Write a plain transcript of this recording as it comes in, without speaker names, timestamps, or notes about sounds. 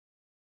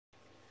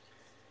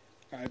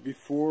Alright,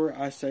 before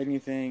I say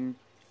anything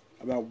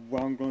about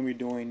what I'm going to be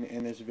doing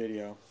in this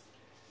video,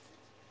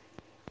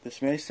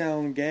 this may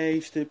sound gay,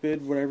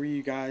 stupid, whatever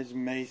you guys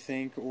may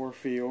think or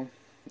feel,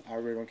 I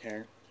really don't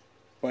care.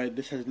 But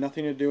this has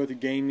nothing to do with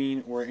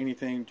gaming or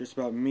anything, just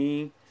about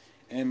me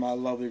and my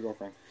lovely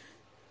girlfriend.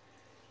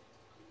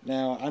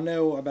 Now, I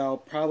know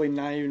about probably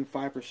not even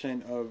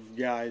 5% of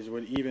guys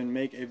would even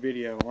make a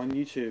video on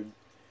YouTube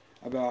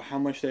about how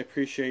much they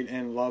appreciate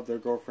and love their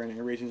girlfriend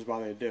and reasons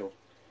why they do.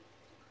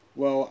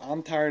 Well,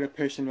 I'm tired of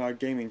posting about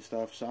gaming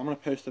stuff, so I'm going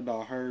to post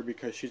about her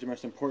because she's the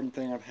most important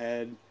thing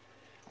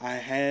I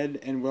had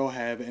and will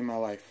have in my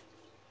life.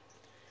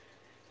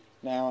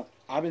 Now,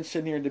 I've been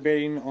sitting here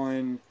debating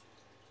on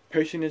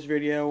posting this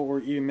video or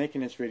even making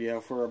this video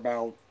for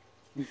about,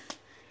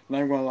 not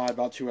even going to lie,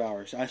 about 2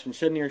 hours. I've been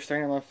sitting here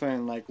staring at my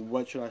phone like,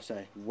 what should I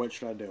say? What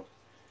should I do?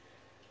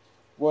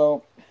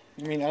 Well,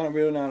 I mean, I don't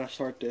really know how to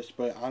start this,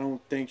 but I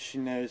don't think she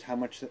knows how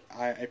much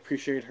I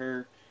appreciate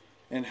her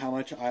and how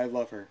much I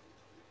love her.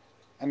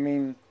 I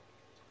mean,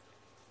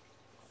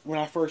 when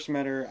I first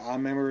met her, I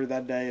remember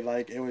that day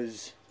like it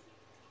was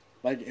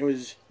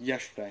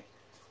yesterday.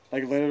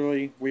 Like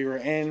literally, we were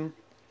in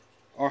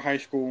our high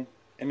school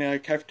in the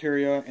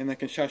cafeteria in the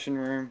concession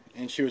room,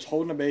 and she was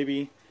holding a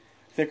baby.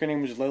 I think her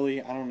name was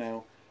Lily. I don't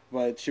know,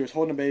 but she was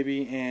holding a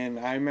baby, and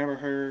I remember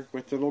her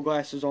with the little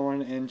glasses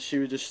on, and she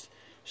was just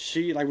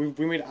we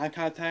made eye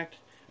contact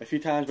a few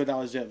times, but that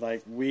was it.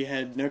 Like we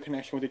had no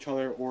connection with each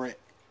other or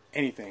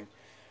anything,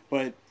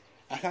 but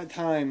at that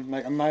time,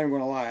 like I'm not even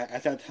gonna lie,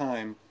 at that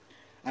time,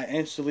 I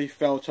instantly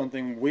felt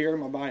something weird in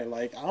my body.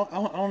 Like I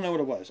don't know what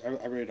it was.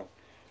 I really don't.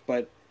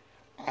 But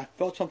I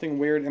felt something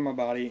weird in my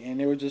body,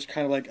 and it was just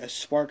kind of like a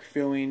spark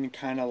feeling,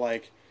 kind of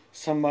like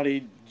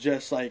somebody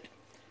just like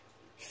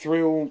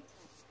threw,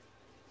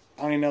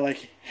 I don't even know,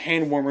 like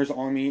hand warmers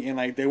on me, and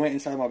like they went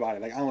inside my body.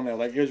 Like I don't know,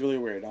 like it was really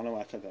weird. I don't know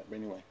why I said that, but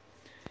anyway.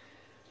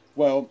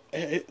 Well,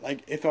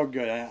 it felt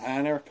good.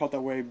 I never felt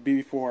that way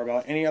before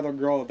about any other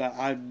girl that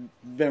I've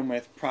been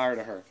with prior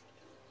to her.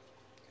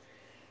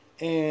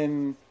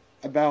 And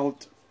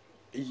about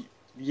a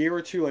year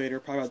or two later,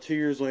 probably about 2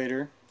 years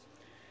later,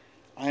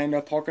 I ended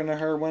up talking to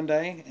her one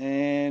day,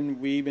 and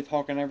we've been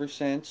talking ever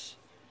since.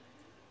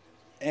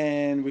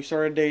 And we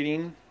started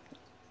dating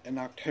in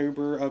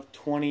October of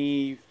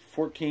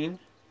 2014,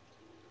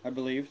 I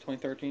believe,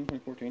 2013,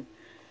 2014.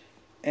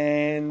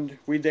 And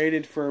we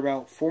dated for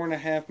about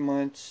 4.5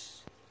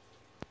 months,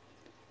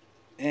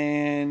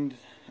 and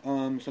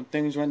some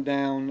things went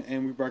down,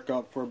 and we broke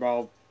up for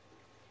about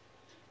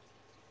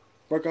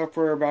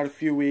a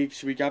few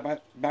weeks. We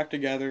got back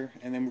together,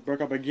 and then we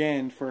broke up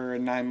again for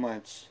 9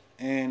 months.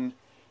 And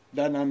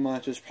that 9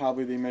 months was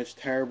probably the most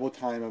terrible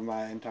time of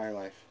my entire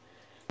life.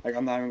 Like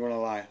I'm not even gonna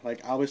lie.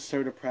 Like I was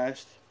so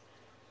depressed.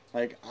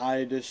 Like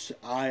I didn't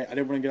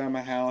want to get out of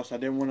my house. I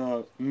didn't want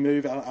to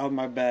move out of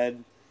my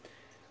bed.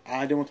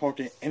 I didn't want to talk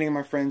to any of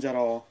my friends at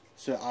all,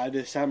 so I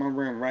just sat in my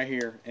room right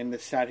here and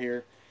just sat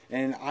here,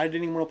 and I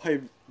didn't even want to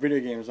play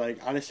video games. Like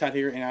I just sat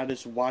here and I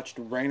just watched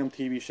random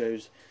TV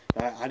shows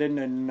that I didn't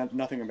know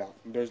nothing about.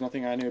 There was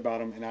nothing I knew about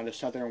them, and I just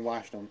sat there and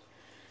watched them.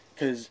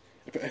 Because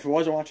if I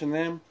wasn't watching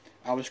them,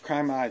 I was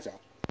crying my eyes out.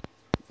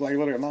 Like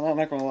literally, I'm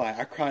not gonna lie,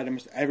 I cried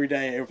almost every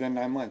day over the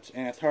 9 months,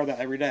 and I tell her that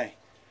every day.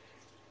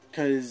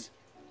 Because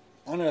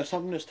I don't know,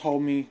 something just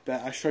told me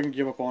that I shouldn't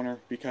give up on her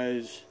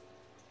because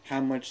how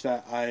much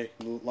that I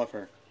love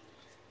her.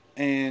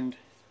 And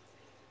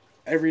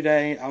every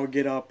day I would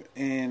get up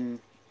and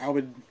I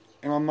would,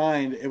 in my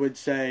mind, it would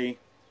say,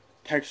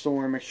 text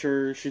Lauren, make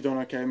sure she's doing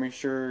okay, make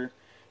sure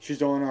she's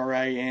doing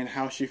alright, and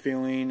how's she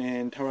feeling,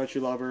 and tell her that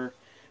you love her.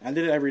 And I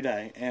did it every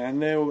day, and I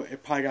knew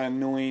it probably got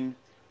annoying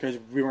because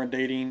we weren't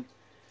dating.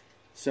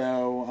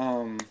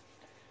 So,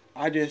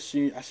 I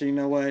said, you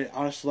know what,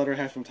 I'll just let her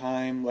have some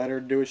time, let her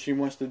do what she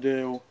wants to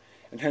do,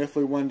 and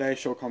hopefully one day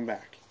she'll come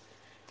back.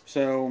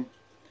 So,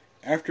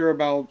 after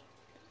about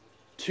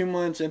 2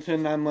 months into the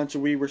 9 months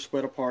we were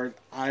split apart,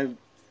 I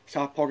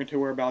stopped talking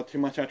to her about 2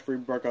 months after we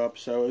broke up.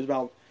 So it was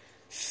about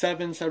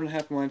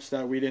 7.5 months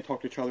that we didn't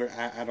talk to each other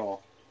at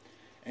all.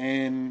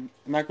 And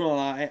I'm not gonna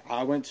lie,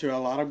 I went to a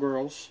lot of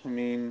girls. I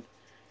mean,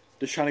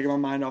 just trying to get my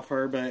mind off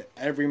her. But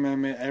every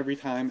moment, every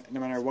time, no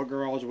matter what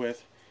girl I was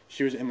with,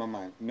 she was in my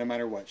mind. No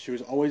matter what, she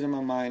was always in my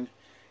mind,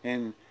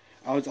 and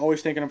I was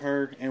always thinking of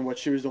her and what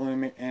she was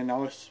doing. And I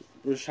was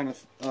trying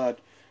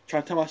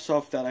to tell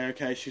myself that, like,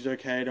 okay, she's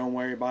okay, don't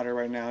worry about her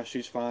right now,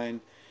 she's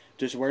fine,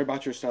 just worry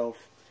about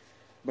yourself.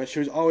 But she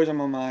was always on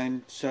my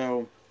mind.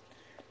 So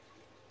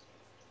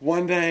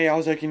one day I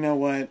was like, you know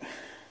what,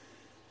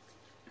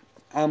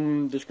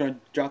 I'm just going to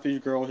drop these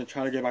girls and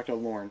try to get back to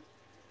Lauren.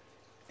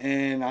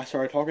 And I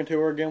started talking to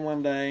her again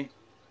one day,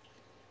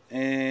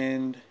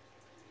 and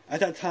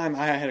at that time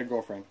I had a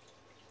girlfriend.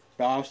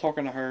 But I was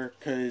talking to her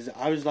because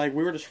I was like,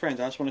 we were just friends,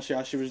 I just want to see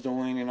how she was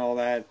doing and all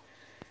that.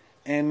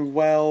 And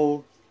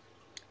well,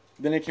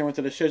 then it came with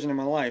a decision in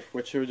my life,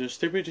 which was the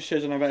stupidest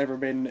decision I've ever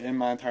made in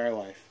my entire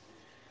life.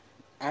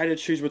 I had to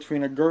choose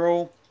between a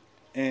girl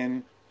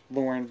and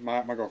Lauren,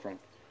 my girlfriend.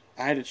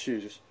 I had to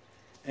choose.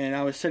 And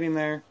I was sitting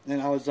there,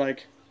 and I was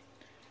like,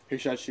 who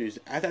should I choose?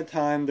 At that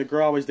time, the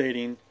girl I was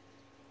dating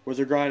was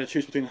a girl I had to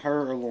choose between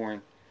her or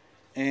Lauren.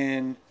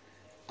 And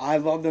I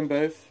loved them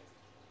both.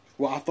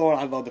 Well, I thought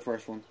I loved the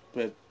first one,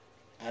 but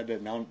I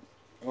didn't. No.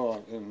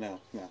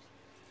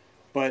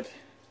 But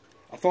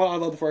I thought I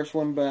loved the first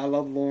one, but I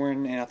loved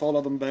Lauren, and I thought I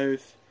loved them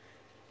both.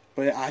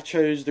 But I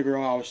chose the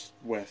girl I was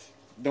with.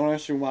 Don't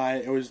ask me why.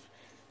 It was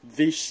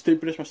the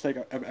stupidest mistake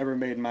I've ever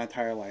made in my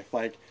entire life.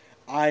 Like,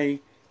 I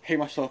hate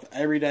myself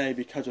every day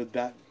because of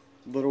that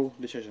little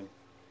decision.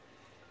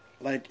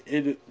 Like,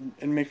 it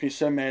makes me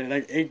so mad.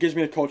 Like, it gives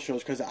me the cold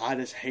chills because I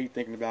just hate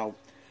thinking about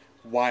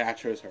why I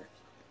chose her.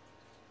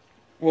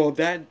 Well,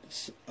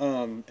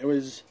 it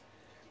was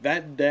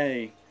that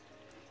day,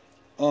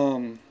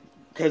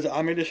 because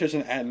I made a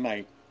decision at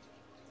night.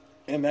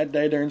 And that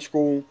day during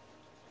school,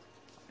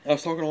 I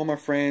was talking to all my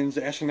friends,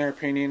 asking their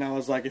opinion. I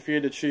was like, if you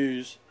had to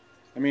choose,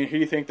 I mean, who do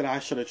you think that I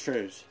should have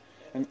chose?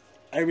 And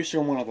every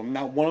single one of them.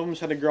 Not one of them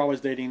said the girl I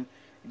was dating.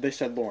 They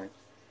said Lauren.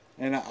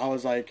 And I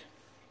was like,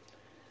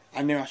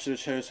 I knew I should have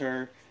chose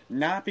her.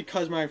 Not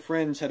because my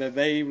friends said that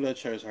they would have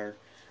chose her,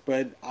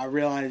 but I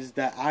realized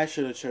that I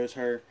should have chose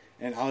her,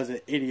 and I was an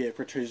idiot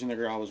for choosing the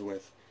girl I was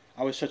with.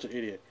 I was such an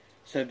idiot.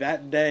 So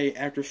that day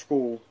after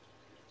school,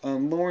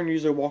 Lauren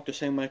usually walked the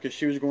same way because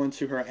she was going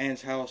to her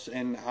aunt's house,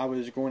 and I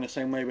was going the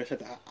same way, but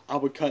except I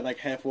would cut like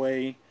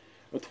halfway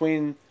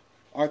between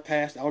our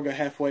paths. I would go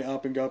halfway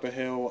up and go up a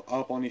hill,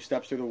 up on these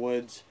steps through the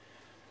woods.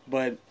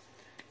 But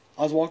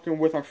I was walking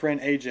with my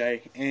friend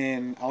AJ,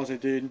 and I was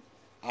like, dude,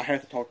 I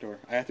have to talk to her.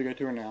 I have to go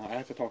to her now. I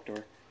have to talk to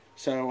her.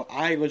 So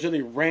I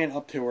legitimately ran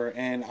up to her,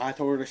 and I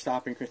told her to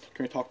stop and can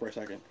we talk for a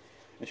second.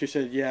 And she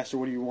said, yeah, so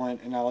what do you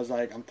want? And I was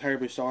like, I'm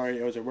terribly sorry.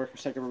 It was the worst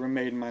mistake I've ever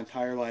made in my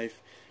entire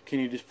life. Can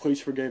you just please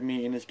forgive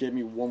me and just give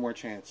me one more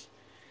chance?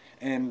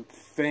 And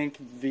thank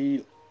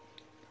the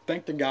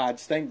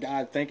gods, thank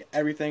God, thank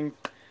everything.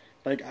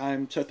 Like,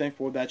 I'm so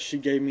thankful that she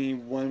gave me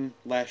one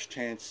last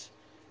chance.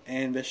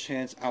 And this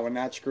chance I would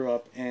not screw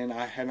up, and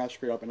I had not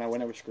screwed up, and I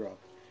would never screw up.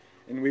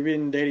 And we've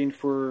been dating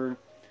for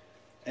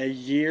a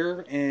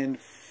year and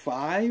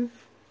 5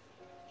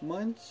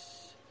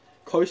 months?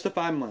 Close to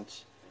 5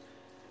 months.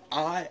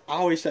 I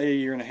always say a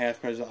year and a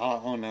half because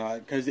I don't know,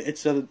 because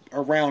it's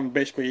around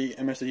basically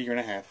almost a year and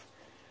a half.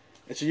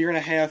 It's a year and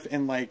a half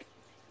in like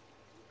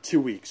 2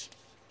 weeks.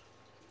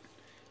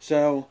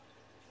 So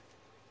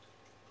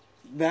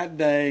that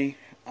day,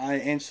 I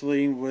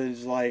instantly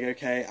was like,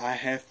 okay, I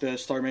have to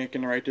start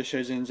making the right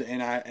decisions,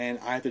 and I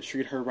have to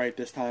treat her right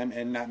this time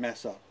and not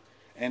mess up.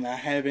 And I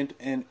haven't,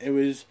 and it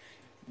was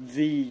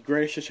the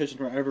greatest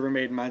decision I've ever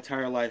made in my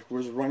entire life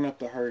was running up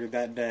to her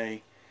that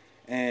day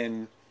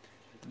and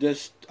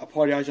just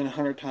apologizing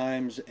 100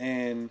 times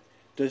and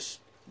just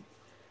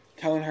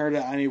telling her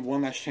that I need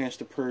one last chance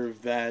to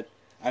prove that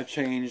I've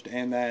changed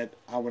and that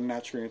I would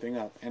not screw anything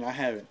up. And I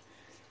haven't.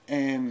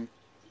 And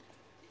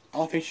I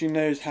don't think she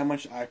knows how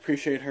much I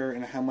appreciate her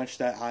and how much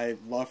that I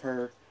love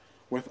her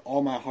with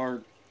all my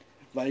heart.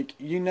 Like,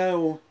 you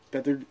know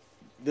that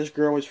this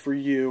girl is for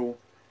you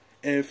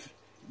if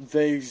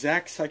the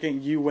exact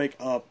second you wake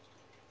up,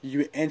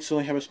 you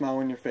instantly have a smile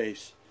on your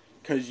face.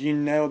 Because you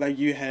know that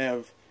you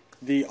have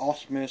the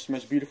awesomest,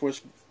 most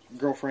beautifulest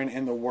girlfriend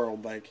in the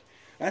world. Like,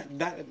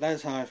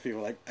 that's how I feel.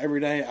 Like, every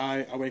day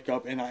I wake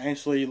up and I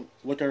instantly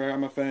look at her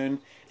on my phone.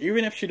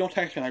 Even if she don't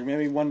text me, like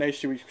maybe one day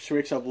she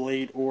wakes up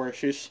late or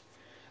she's,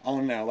 I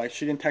don't know, like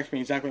she didn't text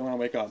me exactly when I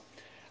wake up.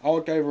 I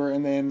look over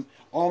and then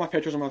all my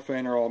pictures on my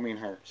phone are all me and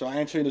her. So I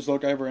instantly just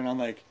look over and I'm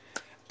like,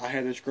 I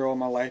have this girl in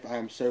my life. I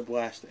am so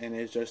blessed, and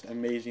it's just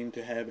amazing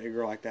to have a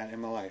girl like that in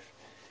my life.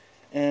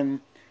 And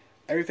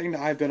everything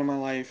that I've done in my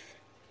life,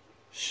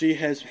 she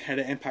has had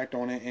an impact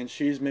on it, and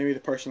she's maybe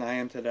the person I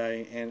am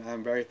today, and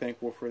I'm very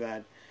thankful for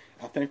that.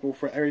 I'm thankful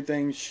for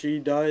everything she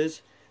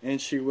does and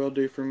she will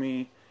do for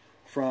me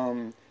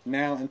from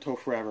now until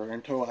forever,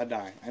 until I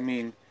die. I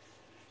mean,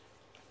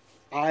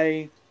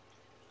 I'm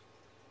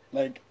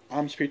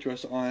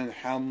speechless on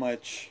how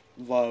much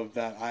love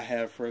that I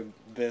have for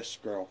this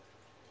girl.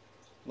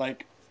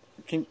 Like,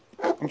 I'm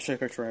going to show you a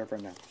picture of her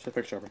right now. Show a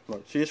picture of her.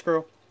 Look, see this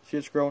girl? See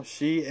this girl?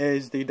 She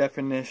is the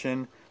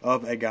definition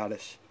of a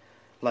goddess.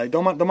 Like,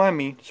 don't mind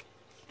me.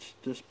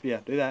 Just yeah,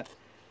 do that.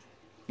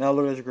 Now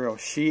look at this girl.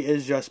 She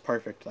is just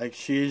perfect. Like,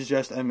 she is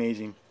just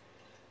amazing.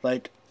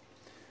 Like,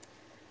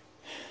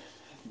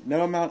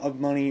 no amount of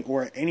money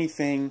or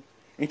anything,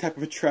 any type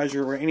of a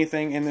treasure or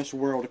anything in this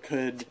world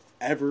could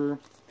ever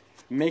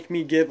make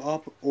me give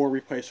up or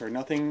replace her.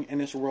 Nothing in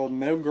this world,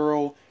 no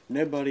girl,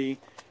 nobody,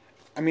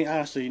 I mean,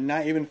 honestly,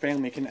 not even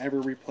family can ever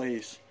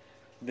replace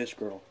this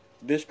girl.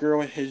 This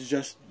girl has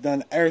just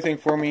done everything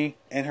for me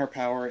in her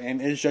power,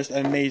 and it's just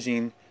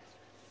amazing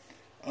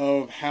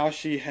of how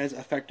she has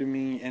affected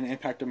me and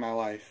impacted my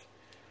life.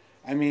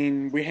 I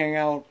mean, we hang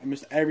out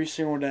almost every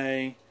single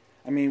day.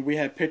 I mean, we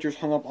have pictures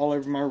hung up all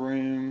over my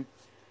room.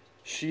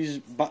 She's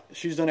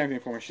done everything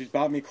for me. She's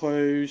bought me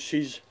clothes.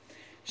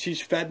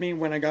 She's fed me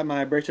when I got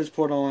my braces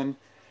put on.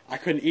 I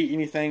couldn't eat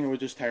anything. It was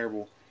just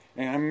terrible.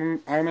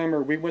 And I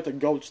remember we went to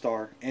Gold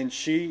Star, and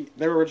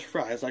they were just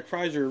fries. Like,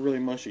 fries are really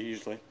mushy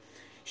usually.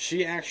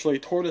 She actually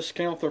tore the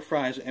skin off their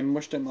fries and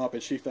mushed them up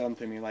and she fed them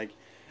to me. Like,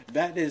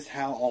 that is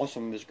how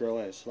awesome this girl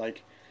is.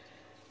 Like,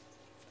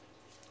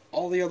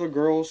 all the other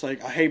girls,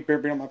 like, I hate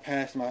bringing up my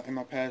past and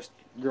my past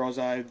girls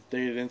I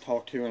dated and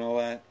talked to and all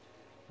that.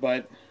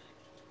 But,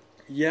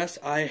 yes,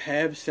 I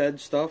have said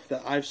stuff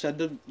that I've said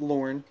to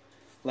Lauren.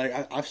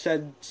 Like, I've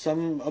said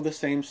some of the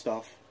same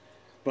stuff.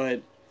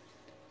 But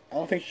I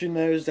don't think she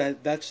knows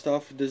that that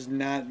stuff does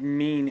not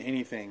mean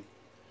anything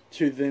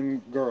to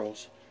them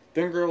girls.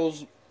 Them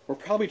girls were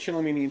probably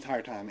chilling me the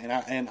entire time, and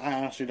I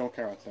honestly don't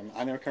care about them.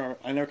 I never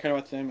care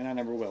about them, and I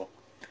never will.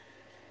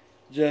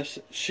 Just,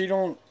 she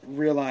don't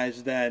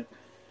realize that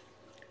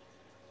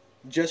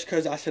just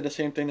because I said the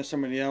same thing to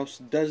somebody else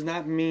does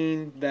not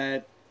mean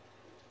that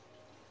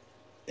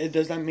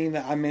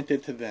I meant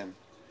it to them.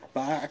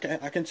 But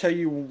I can tell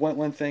you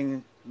one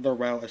thing,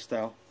 Lauren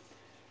Estelle,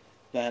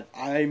 that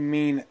I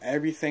mean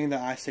everything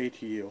that I say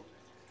to you.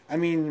 I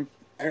mean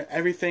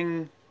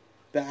everything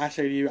that I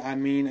say to you. I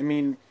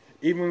mean,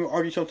 even when we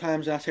argue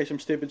sometimes and I say some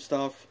stupid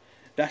stuff,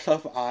 that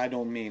stuff I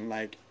don't mean.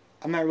 Like,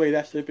 I'm not really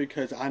that stupid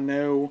because I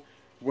know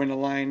when the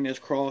line is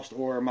crossed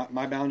or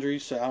my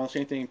boundaries, so I don't say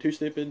anything too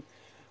stupid.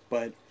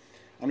 But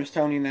I'm just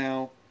telling you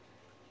now,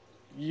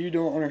 you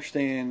don't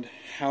understand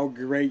how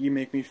great you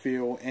make me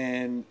feel,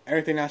 and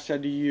everything I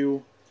said to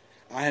you,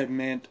 I have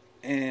meant,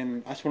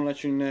 and I just want to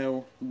let you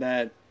know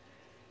that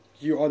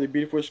you are the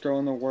beautifulest girl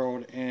in the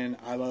world, and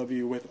I love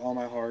you with all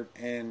my heart,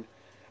 and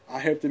I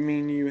hope that me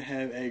and you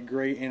have a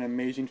great and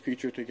amazing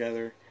future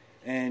together,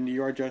 and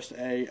you are just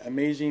a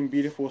amazing,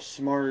 beautiful,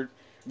 smart,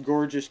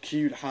 gorgeous,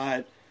 cute,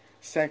 hot,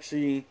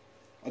 sexy,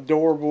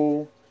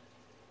 adorable,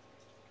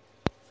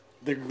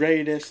 the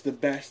greatest, the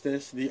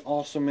bestest, the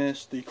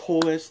awesomest, the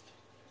coolest,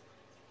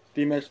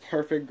 the most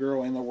perfect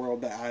girl in the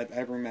world that I've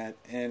ever met,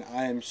 and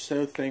I am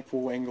so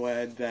thankful and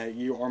glad that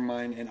you are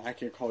mine and I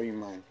can call you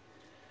mine.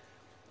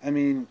 I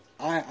mean,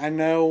 I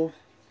know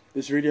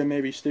this video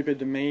may be stupid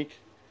to make,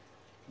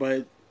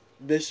 but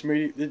this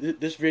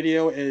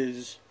video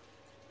is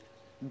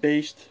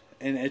based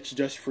and it's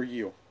just for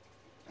you.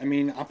 I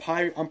mean, I'm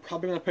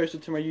probably gonna post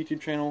it to my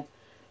YouTube channel,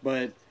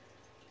 but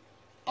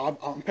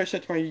I'm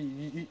posting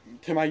it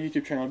to my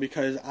YouTube channel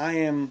because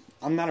I'm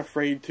not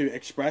afraid to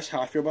express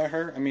how I feel about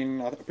her. I mean,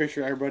 I'm pretty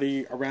sure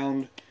everybody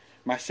around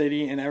my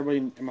city and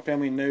everybody in my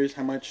family knows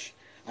how much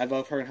I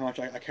love her and how much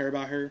I care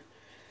about her.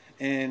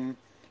 And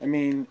I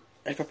mean,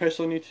 if I post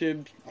on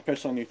YouTube, I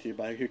post on YouTube.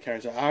 Like, who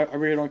cares? I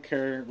really don't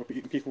care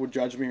if people would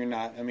judge me or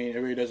not. I mean, it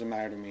really doesn't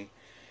matter to me.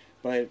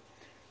 But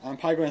I'm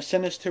probably going to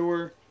send this to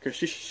her because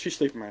she's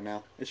sleeping right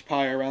now. It's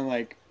probably around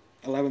like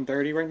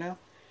 11:30 right now.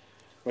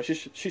 But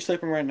she's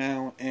sleeping right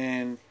now,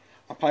 and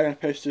I'm probably going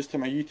to post this to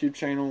my YouTube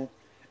channel,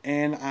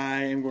 and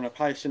I am going to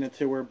probably send it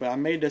to her. But I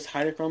made this,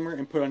 hide it from her,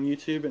 and put it on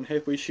YouTube, and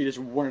hopefully she just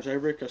wonders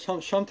over it,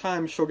 because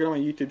sometimes she'll get on my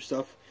YouTube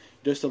stuff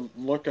just to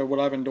look at what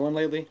I've been doing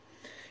lately,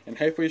 and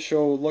hopefully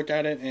she'll look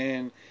at it,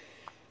 and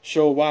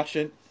she'll watch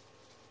it,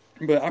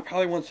 but I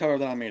probably won't tell her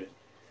that I made it.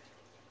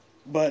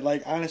 But,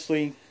 like,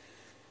 honestly,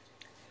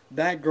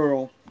 that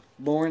girl,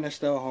 Lauren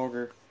Estelle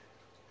Cavanaugh,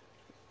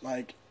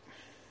 like,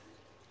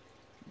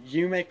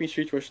 you make me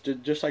speechless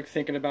just like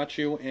thinking about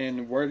you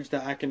in words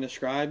that I can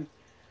describe.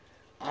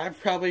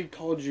 I've probably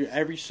called you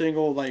every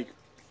single, like,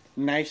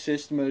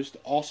 nicest, most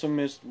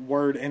awesomest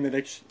word in the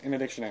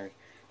dictionary.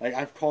 Like,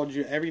 I've called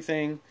you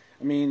everything.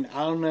 I mean,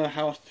 I don't know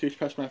how else to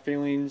express my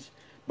feelings,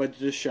 but to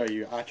just show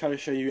you. I try to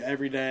show you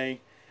every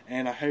day,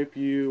 and I hope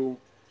you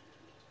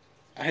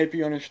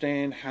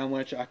understand how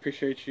much I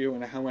appreciate you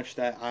and how much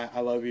that I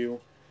love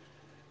you.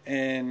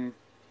 And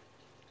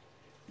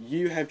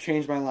you have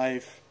changed my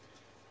life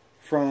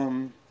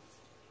from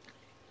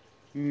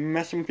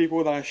messing with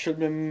people that I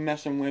shouldn't have been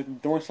messing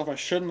with, doing stuff I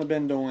shouldn't have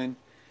been doing,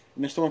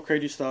 and just doing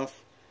crazy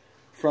stuff,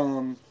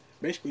 from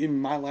basically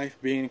my life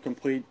being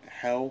complete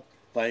hell,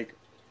 like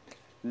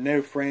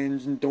no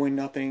friends and doing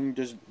nothing,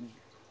 just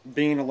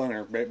being a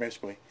loner,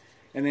 basically.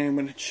 And then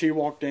when she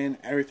walked in,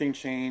 everything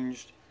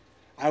changed.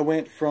 I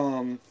went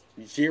from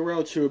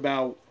 0 to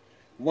about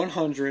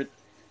 100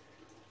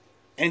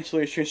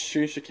 instantly.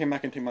 She came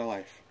back into my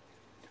life.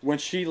 When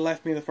she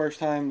left me the first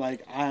time,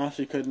 like, I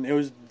honestly couldn't. It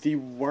was the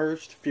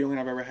worst feeling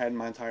I've ever had in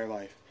my entire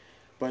life.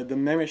 But the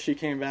moment she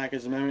came back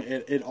is the moment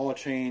it all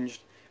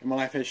changed, and my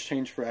life has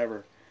changed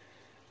forever.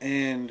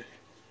 And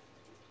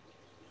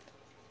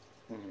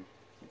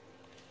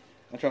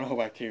I'm trying to hold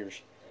back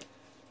tears.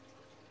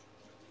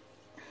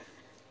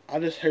 I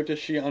just hope that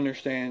she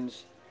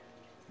understands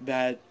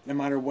that no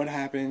matter what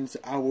happens,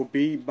 I will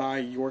be by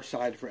your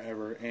side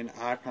forever, and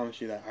I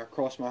promise you that. I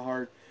cross my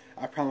heart.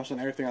 I promise on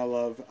everything I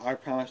love. I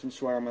promise and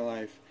swear on my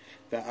life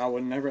that I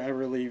will never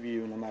ever leave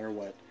you no matter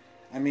what.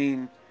 I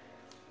mean,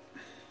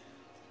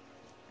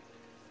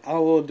 I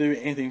will do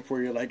anything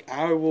for you. Like,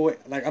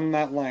 I'm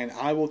not lying.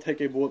 I will take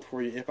a bullet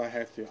for you if I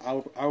have to.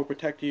 I will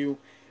protect you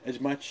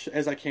as much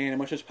as I can, as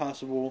much as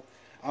possible.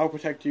 I will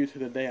protect you to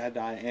the day I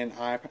die, and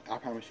I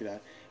promise you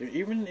that.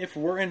 Even if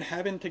we're in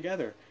heaven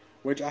together,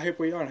 which I hope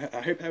we are.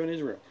 I hope heaven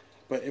is real.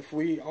 But if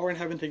we are in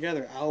heaven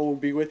together, I will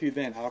be with you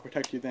then. I will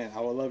protect you then. I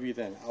will love you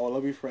then. I will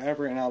love you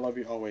forever, and I will love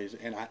you always.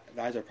 And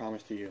that is a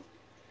promise to you.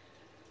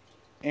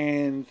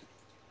 And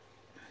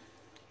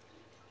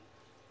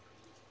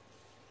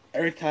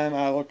every time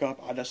I look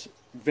up, I just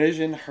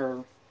vision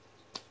her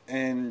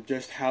and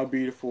just how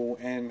beautiful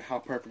and how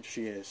perfect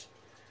she is.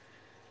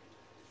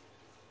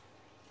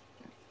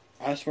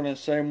 I just want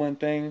to say one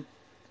thing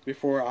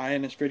before I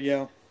end this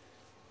video.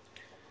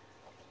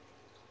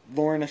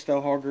 Lauren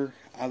Estelle Cavanaugh,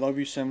 I love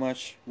you so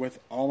much with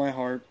all my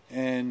heart,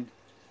 and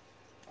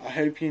I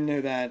hope you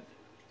know that.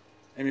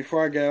 And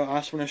before I go, I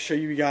just want to show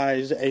you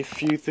guys a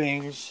few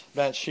things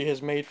that she has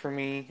made for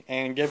me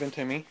and given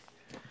to me.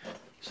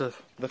 So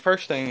the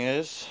first thing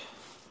is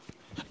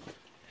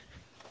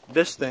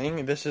this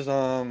thing. This is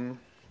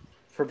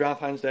for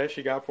Valentine's Day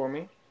she got for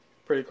me.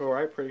 Pretty cool,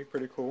 right?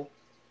 Pretty cool.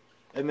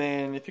 And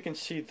then if you can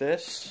see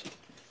this,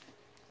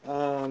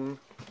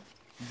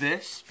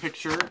 this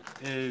picture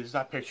is,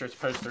 not picture, it's a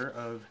poster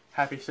of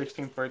happy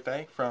 16th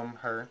birthday from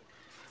her.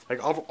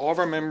 Like all of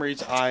our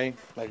memories, I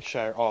like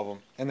share all of them.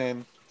 And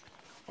then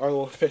our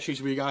little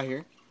fishies we got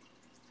here.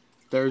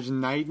 There's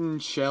Knighton,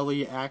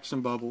 Shelly, Axe,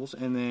 and Bubbles.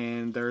 And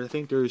then I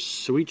think there's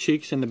Sweet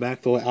Cheeks in the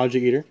back, the little algae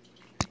eater.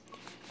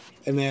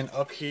 And then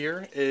up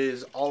here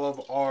is all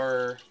of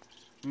our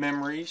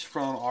memories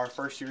from our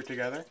first year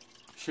together.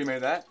 She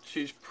made that.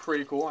 She's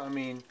pretty cool. I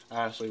mean,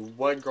 honestly,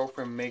 what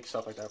girlfriend makes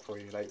stuff like that for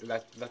you? Like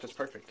that's just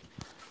perfect.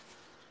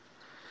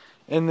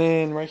 And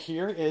then right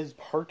here is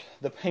Part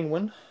the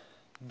penguin,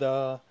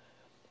 the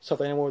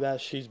stuffed animal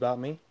that she's bought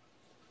me.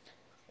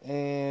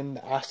 And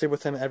I stay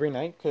with him every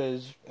night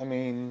because, I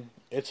mean,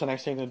 it's a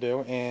nice thing to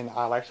do, and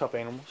I like stuffed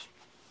animals.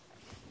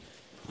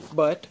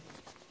 But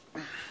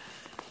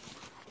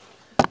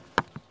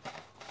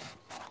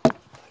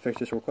fix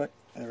this real quick.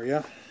 There we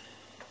go.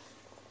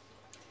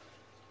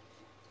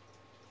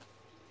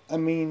 I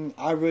mean,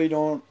 I really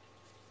don't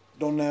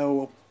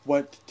know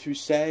what to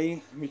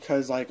say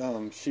because, like,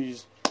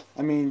 she's,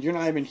 I mean, you're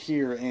not even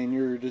here and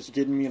you're just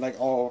getting me, like,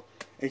 all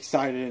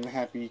excited and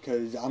happy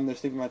because I'm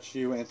just thinking about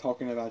you and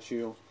talking about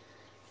you.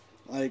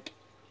 Like,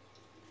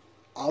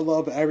 I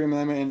love every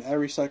moment and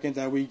every second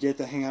that we get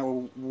to hang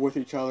out with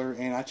each other,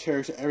 and I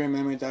cherish every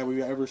moment that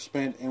we ever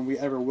spent and we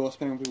ever will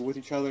spend with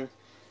each other.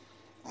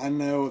 I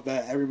know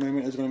that every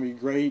moment is going to be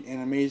great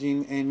and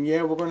amazing, and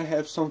yeah, we're going to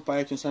have some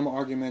fights and some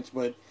arguments,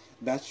 but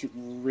that's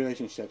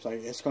relationships.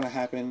 Like, it's going to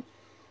happen,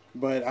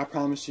 but I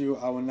promise you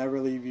I will never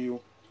leave you,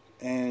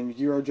 and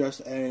you are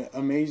just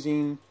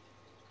amazing,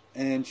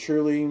 and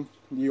truly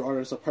you are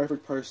just a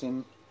perfect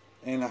person,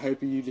 and I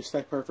hope you just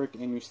stay perfect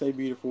and you stay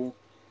beautiful,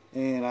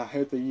 and I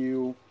hope that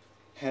you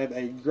have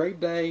a great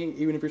day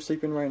even if you're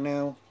sleeping right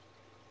now.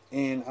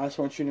 And I just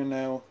want you to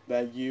know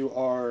that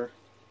you're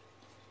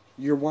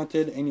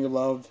wanted and you're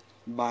loved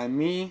by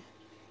me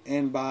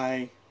and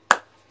by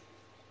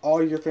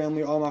all your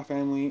family, all my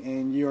family,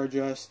 and you are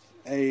just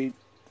a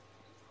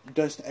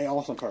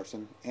awesome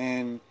person.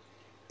 And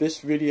this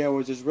video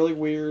was just really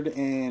weird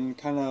and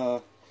kind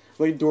of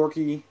really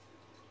dorky,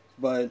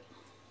 but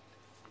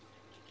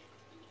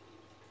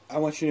I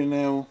want you to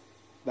know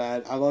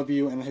that I love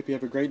you and I hope you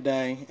have a great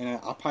day. And I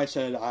probably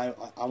said I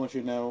want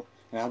you to know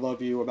and I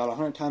love you about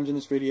 100 times in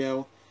this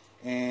video,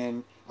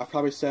 and I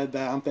probably said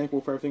that I'm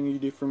thankful for everything you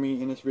do for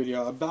me in this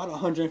video about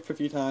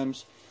 150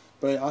 times.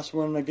 But I just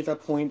wanted to get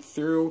that point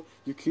through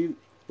your cute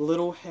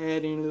little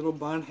head and your little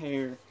blonde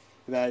hair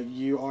that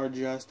you are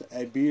just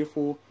a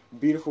beautiful,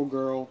 beautiful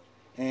girl.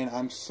 And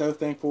I'm so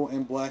thankful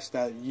and blessed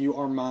that you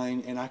are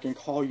mine and I can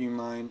call you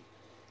mine.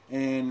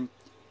 And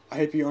I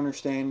hope you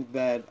understand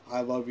that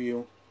I love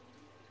you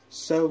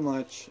so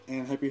much,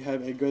 and I hope you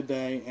have a good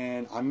day.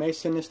 And I may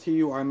send this to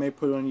you or I may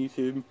put it on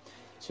YouTube,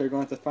 so you're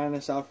going to have to find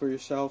this out for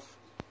yourself.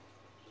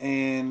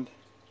 And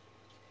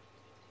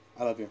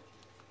I love you.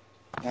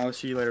 I will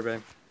see you later,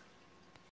 babe.